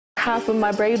half of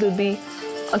my braid would be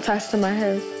attached to my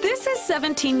head. This is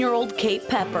 17-year-old Kate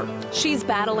Pepper. She's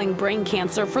battling brain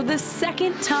cancer for the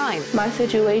second time. My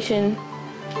situation,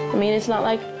 I mean, it's not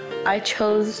like I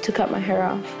chose to cut my hair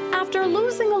off. After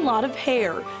losing a lot of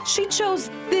hair, she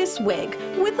chose this wig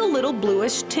with a little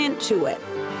bluish tint to it.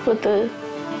 With the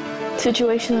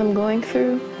situation I'm going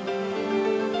through,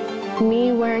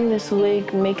 me wearing this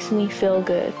wig makes me feel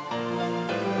good.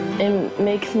 It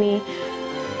makes me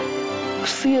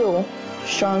feel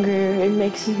stronger. It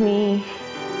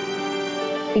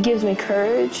gives me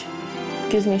courage,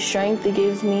 it gives me strength, it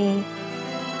gives me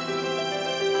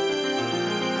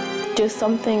just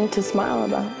something to smile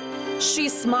about. She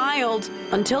smiled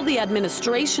until the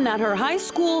administration at her high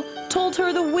school told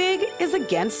her the wig is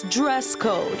against dress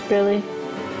code. Really,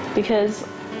 because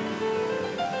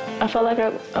I felt like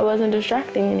I wasn't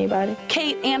distracting anybody.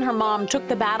 Kate and her mom took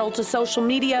the battle to social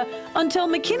media until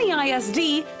McKinney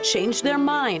ISD changed their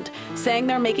mind, saying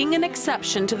they're making an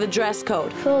exception to the dress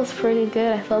code. It feels pretty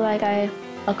good. I feel like I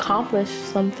accomplished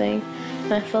something.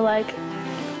 And I feel like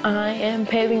I am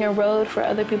paving a road for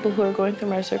other people who are going through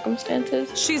my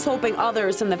circumstances. She's hoping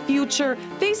others in the future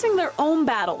facing their own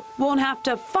battle won't have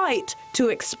to fight to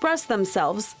express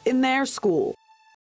themselves in their school.